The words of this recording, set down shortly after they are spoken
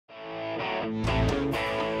I'm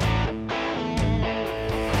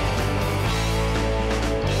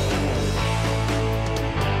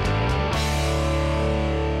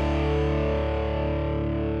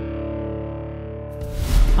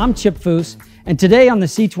Chip Foose, and today on the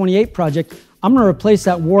C-28 project, I'm going to replace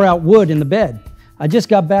that wore out wood in the bed. I just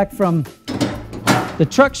got back from the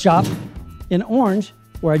truck shop in Orange,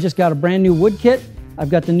 where I just got a brand new wood kit. I've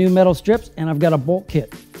got the new metal strips, and I've got a bolt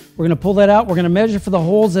kit. We're going to pull that out. We're going to measure for the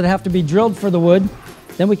holes that have to be drilled for the wood.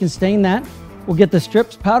 Then we can stain that. We'll get the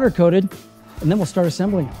strips powder coated, and then we'll start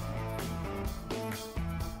assembling it.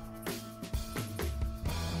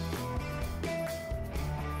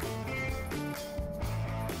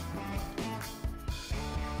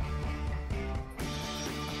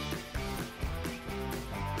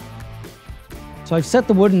 So I've set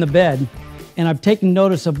the wood in the bed, and I've taken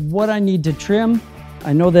notice of what I need to trim.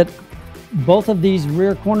 I know that both of these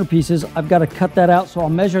rear corner pieces, I've got to cut that out, so I'll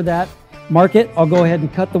measure that, mark it, I'll go ahead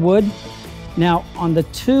and cut the wood. Now, on the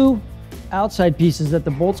two outside pieces that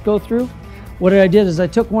the bolts go through, what I did is I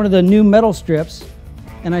took one of the new metal strips,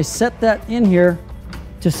 and I set that in here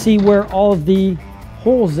to see where all of the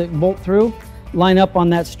holes that bolt through line up on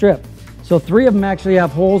that strip. So 3 of them actually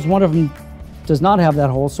have holes, 1 of them does not have that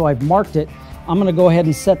hole, so I've marked it. I'm going to go ahead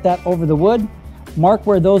and set that over the wood, mark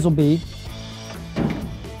where those will be,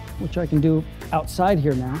 which I can do outside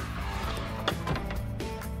here now.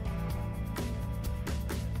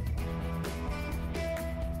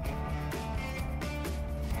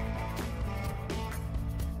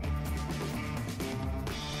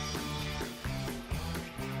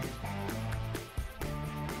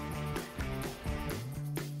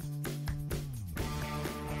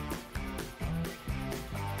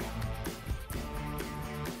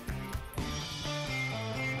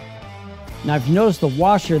 Now, if you notice the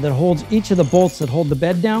washer that holds each of the bolts that hold the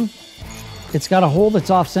bed down, it's got a hole that's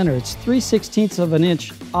off center. It's 3/16 of an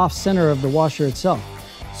inch off center of the washer itself.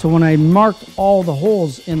 So when I marked all the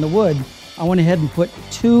holes in the wood, I went ahead and put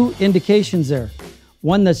 2 indications there.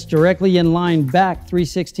 One that's directly in line back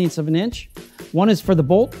 3/16 of an inch. One is for the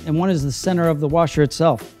bolt, and one is the center of the washer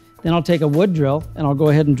itself. Then I'll take a wood drill, and I'll go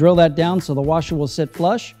ahead and drill that down so the washer will sit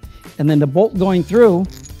flush. And then the bolt going through,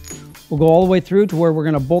 we'll go all the way through to where we're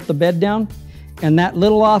going to bolt the bed down, and that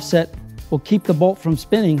little offset will keep the bolt from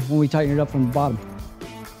spinning when we tighten it up from the bottom.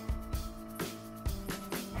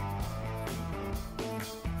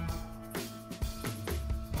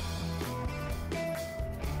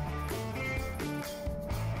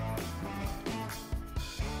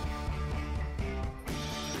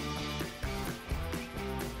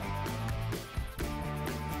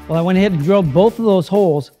 Well, I went ahead and drilled both of those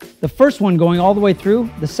holes. The first one going all the way through,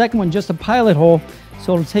 the second one just a pilot hole,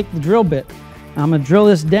 so it'll take the drill bit. Now I'm going to drill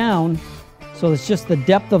this down so it's just the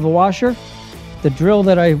depth of the washer. The drill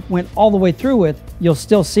that I went all the way through with, you'll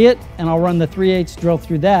still see it, and I'll run the 3/8 drill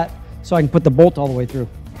through that so I can put the bolt all the way through.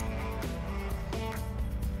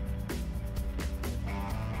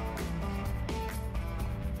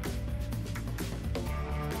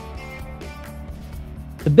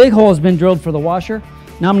 The big hole has been drilled for the washer.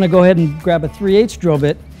 Now I'm going to go ahead and grab a 3/8 drill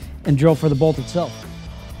bit and drill for the bolt itself.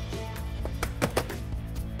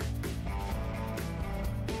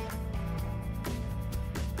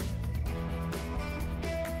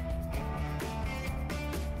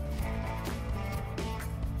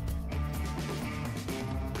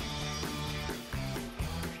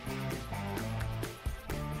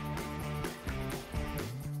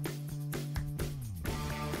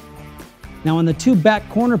 Now on the 2 back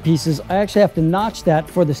corner pieces, I actually have to notch that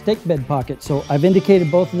for the stake bed pocket. So I've indicated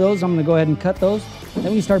both of those. I'm going to go ahead and cut those. Then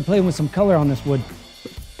we can start playing with some color on this wood.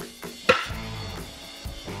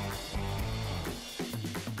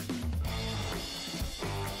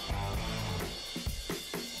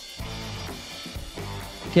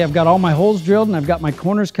 Okay, I've got all my holes drilled and I've got my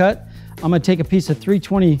corners cut. I'm going to take a piece of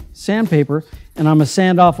 320 sandpaper and I'm going to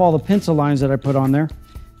sand off all the pencil lines that I put on there.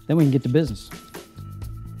 Then we can get to business.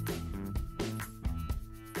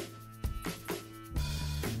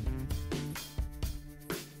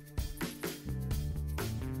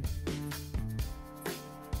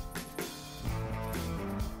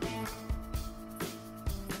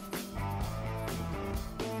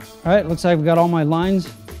 All right, looks like I've got all my lines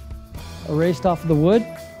erased off of the wood.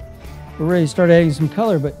 We're ready to start adding some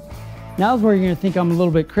color, but now's where you're gonna think I'm a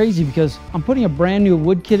little bit crazy because I'm putting a brand new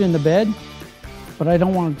wood kit in the bed, but I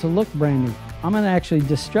don't want it to look brand new. I'm gonna actually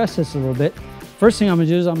distress this a little bit. First thing I'm gonna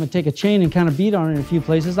do is I'm gonna take a chain and kind of beat on it in a few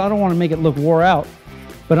places. I don't wanna make it look wore out,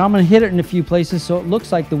 but I'm gonna hit it in a few places so it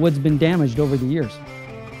looks like the wood's been damaged over the years.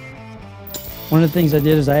 One of the things I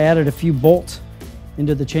did is I added a few bolts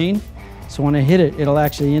into the chain So when I hit it, it'll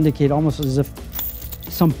actually indicate almost as if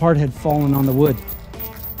some part had fallen on the wood.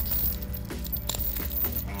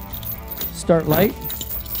 Start light,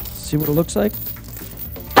 see what it looks like.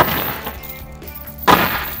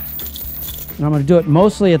 And I'm going to do it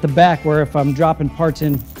mostly at the back, where if I'm dropping parts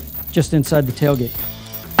in just inside the tailgate.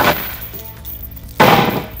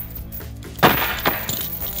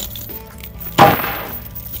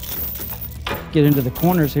 Get into the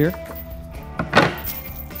corners here.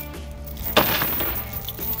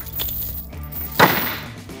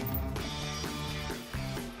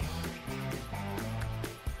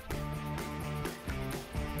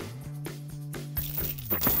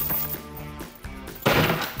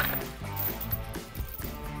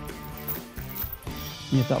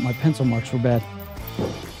 You thought my pencil marks were bad.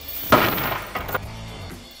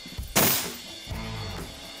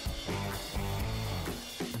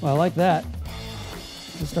 Well, I like that.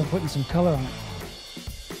 Let's start putting some color on it.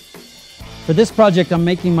 For this project, I'm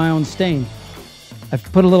making my own stain. I've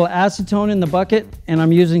put a little acetone in the bucket, and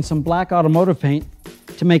I'm using some black automotive paint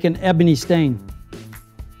to make an ebony stain.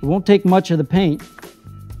 It won't take much of the paint.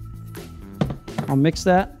 I'll mix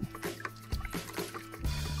that.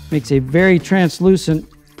 Makes a very translucent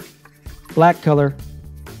black color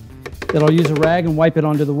that I'll use a rag and wipe it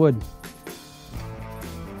onto the wood.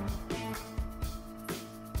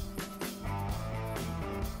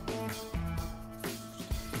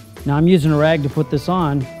 Now I'm using a rag to put this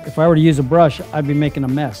on. If I were to use a brush, I'd be making a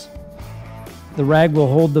mess. The rag will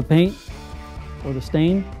hold the paint or the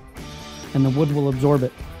stain, and the wood will absorb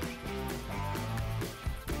it.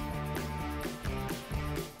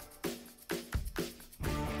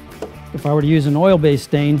 If I were to use an oil-based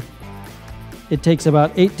stain, it takes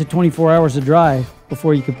about 8 to 24 hours to dry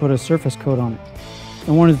before you could put a surface coat on it.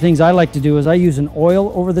 And one of the things I like to do is I use an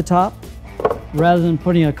oil over the top rather than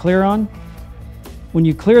putting a clear on. When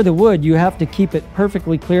you clear the wood, you have to keep it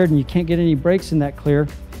perfectly cleared, and you can't get any breaks in that clear,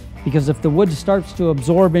 because if the wood starts to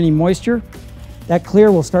absorb any moisture, that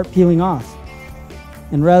clear will start peeling off.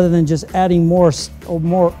 And rather than just adding more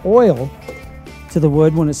oil to the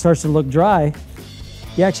wood when it starts to look dry,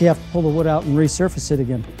 you actually have to pull the wood out and resurface it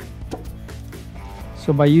again.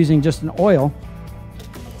 So by using just an oil,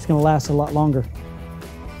 it's going to last a lot longer.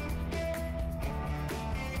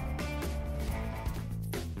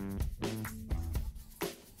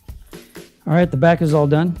 All right, the back is all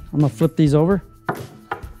done. I'm going to flip these over.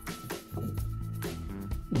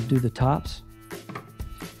 We'll do the tops.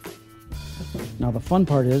 Now the fun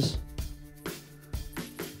part is,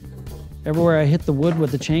 everywhere I hit the wood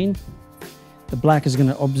with the chain, the black is going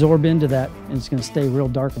to absorb into that, and it's going to stay real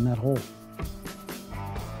dark in that hole.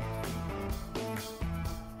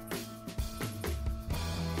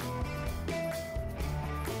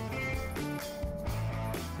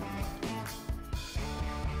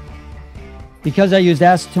 Because I used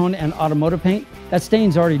acetone and automotive paint, that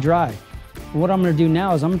stain's already dry. And what I'm going to do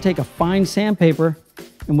now is I'm going to take a fine sandpaper,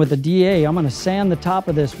 and with a DA, I'm going to sand the top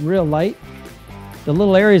of this real light. The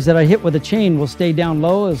little areas that I hit with the chain will stay down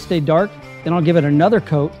low, it'll stay dark. Then I'll give it another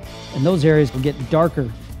coat, and those areas will get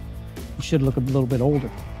darker. It should look a little bit older.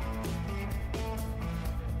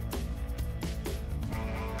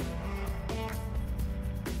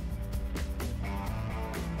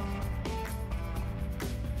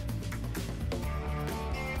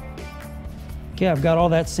 Okay, I've got all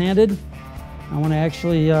that sanded. I want to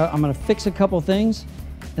actually, I'm going to fix a couple things.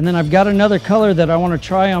 And then I've got another color that I want to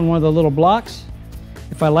try on one of the little blocks.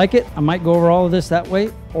 If I like it, I might go over all of this that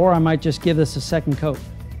way, or I might just give this a second coat.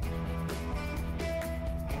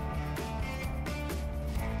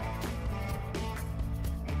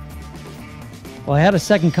 Well, I had a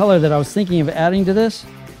second color that I was thinking of adding to this.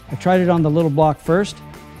 I tried it on the little block first.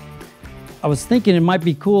 I was thinking it might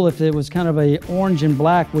be cool if it was kind of a orange and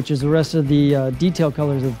black, which is the rest of the detail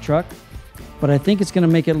colors of the truck. But I think it's going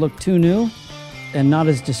to make it look too new and not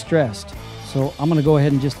as distressed. So I'm going to go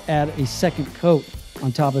ahead and just add a second coat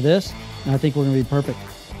on top of this, and I think we're going to be perfect.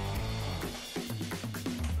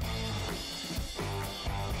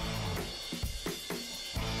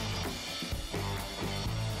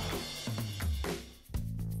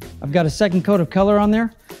 I've got a second coat of color on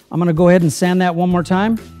there. I'm going to go ahead and sand that one more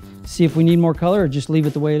time, see if we need more color or just leave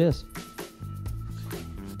it the way it is.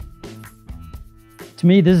 To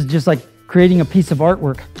me, this is just like creating a piece of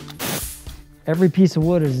artwork. Every piece of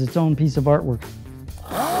wood is its own piece of artwork.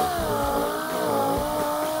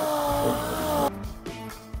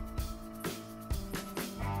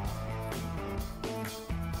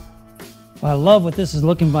 Well, I love what this is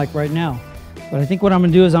looking like right now. But I think what I'm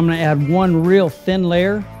going to do is I'm going to add one real thin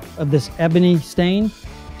layer of this ebony stain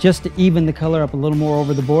just to even the color up a little more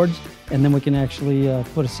over the boards. and then we can actually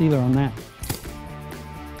put a sealer on that.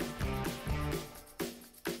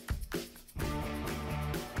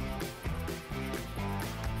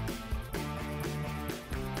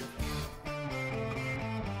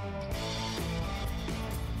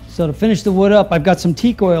 So to finish the wood up, I've got some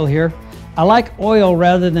teak oil here. I like oil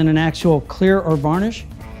rather than an actual clear or varnish,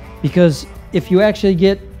 because if you actually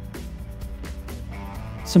get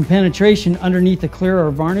some penetration underneath the clear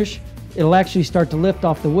or varnish, it'll actually start to lift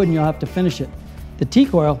off the wood and you'll have to finish it. The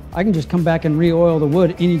teak oil, I can just come back and re-oil the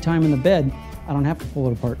wood anytime in the bed. I don't have to pull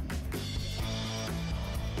it apart.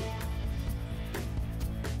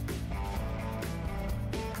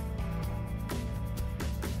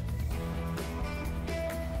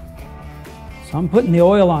 So I'm putting the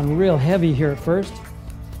oil on real heavy here at first.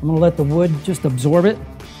 I'm gonna let the wood just absorb it.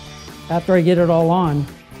 After I get it all on,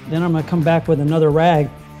 then I'm gonna come back with another rag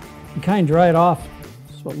and kind of dry it off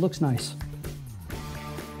so it looks nice.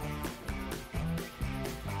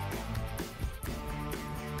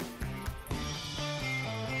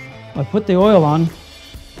 I put the oil on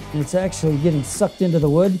and it's actually getting sucked into the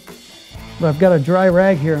wood, but I've got a dry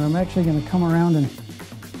rag here and I'm actually gonna come around and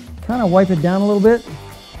kind of wipe it down a little bit.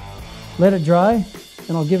 Let it dry,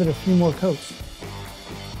 and I'll give it a few more coats.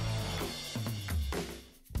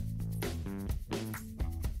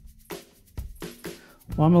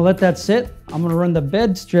 Well, I'm gonna let that sit. I'm gonna run the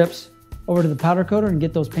bed strips over to the powder coater and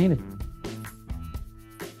get those painted.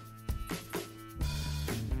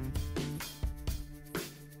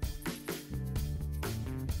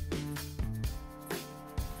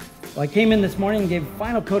 Well, I came in this morning and gave a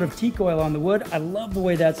final coat of teak oil on the wood. I love the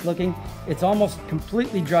way that's looking. It's almost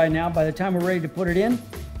completely dry now. By the time we're ready to put it in,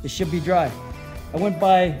 it should be dry. I went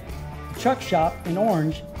by the truck shop in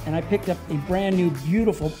Orange and I picked up a brand new,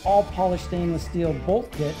 beautiful, all polished stainless steel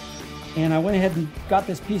bolt kit. And I went ahead and got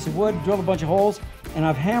this piece of wood, drilled a bunch of holes, and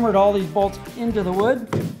I've hammered all these bolts into the wood.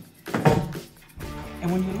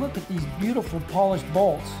 And when you look at these beautiful polished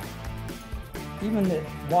bolts, even the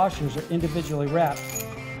washers are individually wrapped.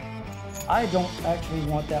 I don't actually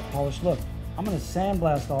want that polished look. I'm gonna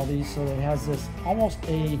sandblast all these so that it has this almost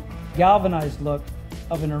a galvanized look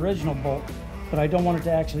of an original bolt, but I don't want it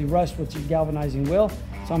to actually rust with your galvanizing wheel.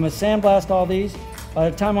 So I'm gonna sandblast all these. By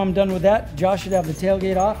the time I'm done with that, Josh should have the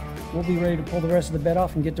tailgate off. We'll be ready to pull the rest of the bed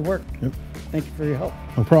off and get to work. Yep. Thank you for your help.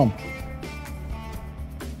 No problem.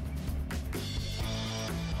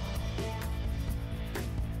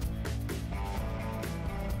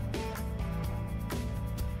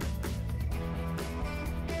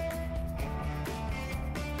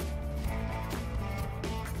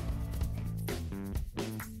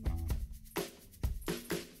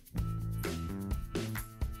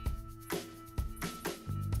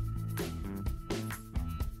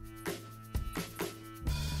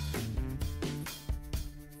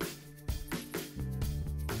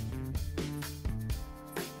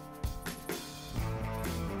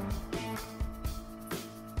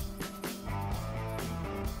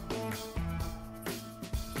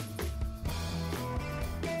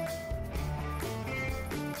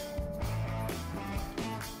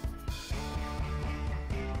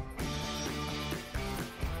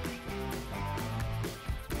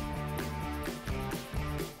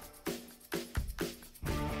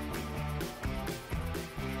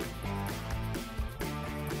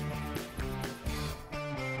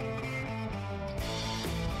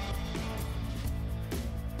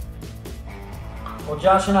 Well,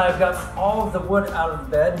 Josh and I have got all of the wood out of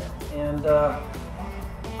the bed, and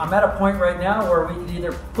I'm at a point right now where we can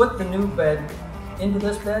either put the new bed into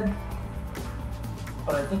this bed,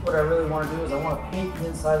 but I think what I really want to do is I want to paint the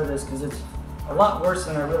inside of this because it's a lot worse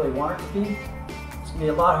than I really want it to be. It's going to be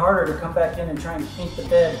a lot harder to come back in and try and paint the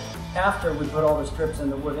bed after we put all the strips and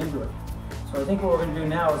the wood into it. So I think what we're going to do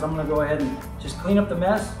now is I'm going to go ahead and just clean up the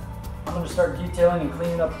mess. I'm going to start detailing and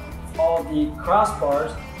cleaning up all the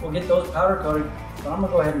crossbars. We'll get those powder coated. So I'm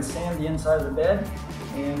going to go ahead and sand the inside of the bed,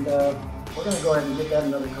 and we're going to go ahead and get that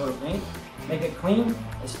another coat of paint. Make it clean.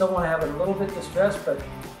 I still want to have it a little bit distressed, but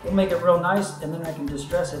we'll make it real nice, and then I can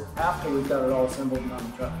distress it after we've got it all assembled and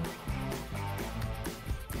on the truck.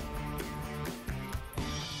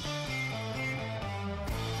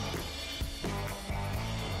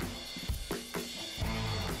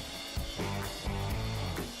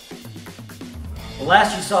 Well,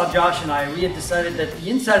 last you saw Josh and I, we had decided that the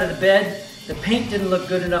inside of the bed, the paint didn't look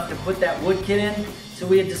good enough to put that wood kit in, so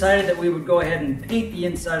we had decided that we would go ahead and paint the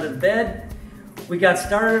inside of the bed. We got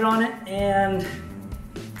started on it, and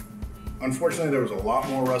unfortunately there was a lot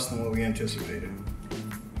more rust than what we anticipated.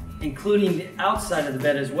 Including the outside of the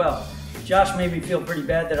bed as well. Josh made me feel pretty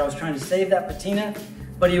bad that I was trying to save that patina,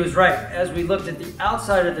 But he was right. As we looked at the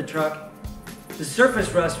outside of the truck, the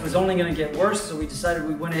surface rust was only going to get worse, so we decided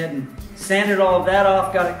we went ahead and sanded all of that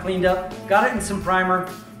off, got it cleaned up, got it in some primer,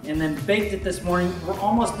 and then baked it this morning. We're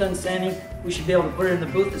almost done sanding. We should be able to put it in the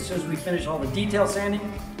booth as soon as we finish all the detail sanding,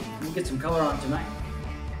 and we'll get some color on it tonight.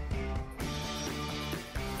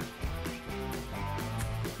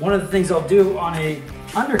 One of the things I'll do on a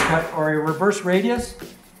undercut or a reverse radius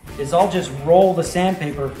is I'll just roll the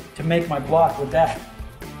sandpaper to make my block with that.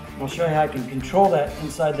 I'll show you how I can control that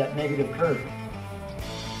inside that negative curve.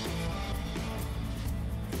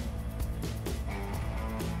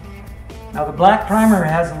 Now the black primer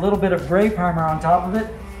has a little bit of gray primer on top of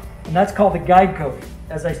it, and that's called the guide coat.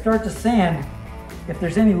 As I start to sand, if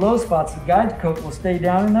there's any low spots, the guide coat will stay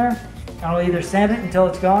down in there, and I'll either sand it until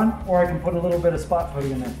it's gone, or I can put a little bit of spot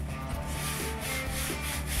putty in there.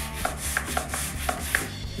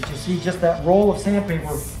 But you see, just that roll of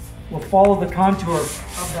sandpaper will follow the contour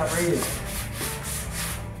of that radius.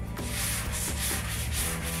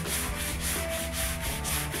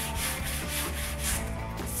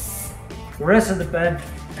 The rest of the bed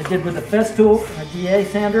I did with a Festool and a DA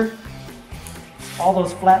sander. All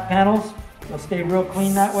those flat panels, they'll stay real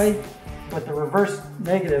clean that way, but the reverse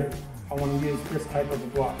negative, I want to use this type of a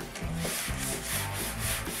block.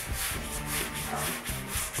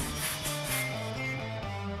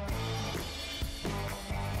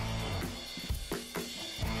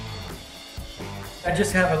 I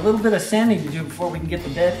just have a little bit of sanding to do before we can get the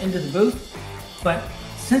bed into the booth, but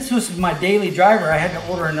since this is my daily driver, I had to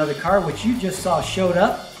order another car, which you just saw showed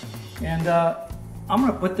up, and I'm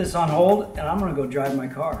gonna put this on hold and I'm gonna go drive my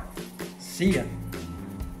car. See ya.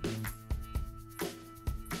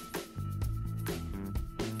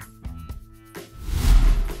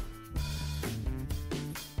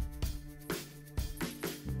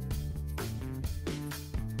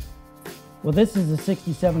 Well, this is a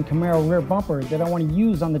 67 Camaro rear bumper that I want to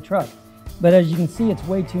use on the truck, but as you can see, it's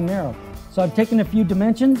way too narrow. So I've taken a few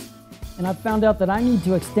dimensions and I've found out that I need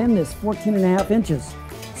to extend this 14.5 inches.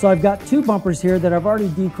 So I've got two bumpers here that I've already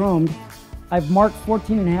de-chromed. I've marked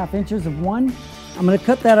 14.5 inches of one. I'm going to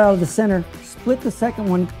cut that out of the center, split the second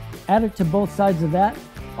one, add it to both sides of that.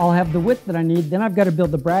 I'll have the width that I need. Then I've got to build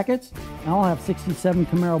the brackets, and I'll have 67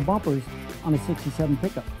 Camaro bumpers on a 67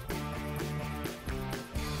 pickup.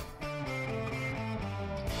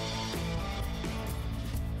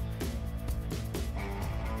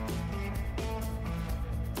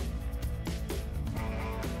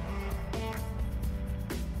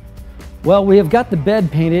 Well, we have got the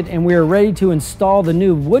bed painted and we are ready to install the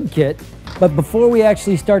new wood kit. But before we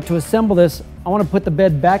actually start to assemble this, I want to put the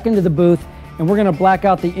bed back into the booth, and we're going to black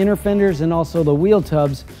out the inner fenders and also the wheel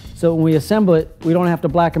tubs, so when we assemble it, we don't have to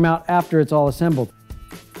black them out after it's all assembled.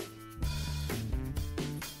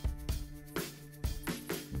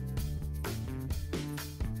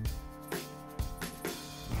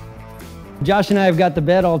 Josh and I have got the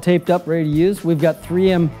bed all taped up, ready to use. We've got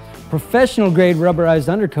 3M professional grade rubberized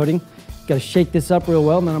undercoating. Got to shake this up real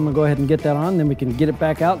well, and then I'm going to go ahead and get that on, then we can get it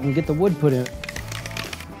back out and get the wood put in it.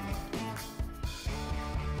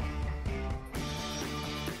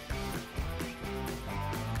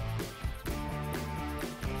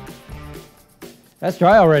 That's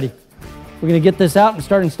dry already. We're going to get this out and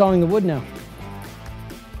start installing the wood now.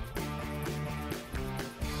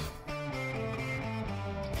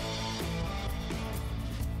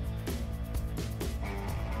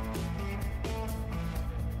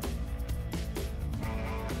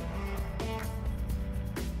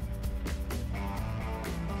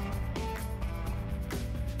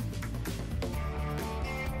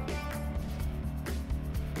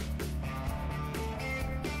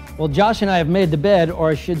 Well, Josh and I have made the bed,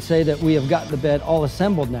 or I should say that we have got the bed all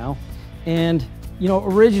assembled now. And, you know,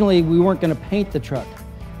 originally we weren't going to paint the truck,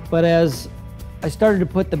 but as I started to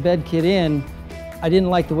put the bed kit in, I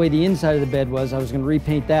didn't like the way the inside of the bed was. I was going to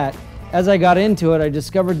repaint that. As I got into it, I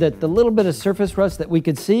discovered that the little bit of surface rust that we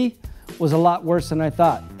could see was a lot worse than I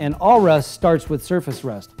thought. And all rust starts with surface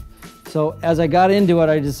rust. So as I got into it,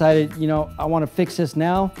 I decided, you know, I want to fix this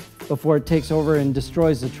now before it takes over and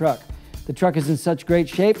destroys the truck. The truck is in such great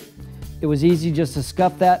shape. It was easy just to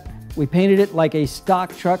scuff that. We painted it like a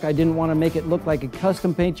stock truck. I didn't want to make it look like a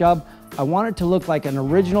custom paint job. I want it to look like an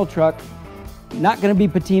original truck. Not going to be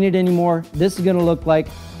patinaed anymore. This is going to look like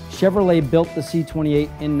Chevrolet built the C-28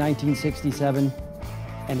 in 1967,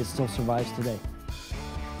 and it still survives today.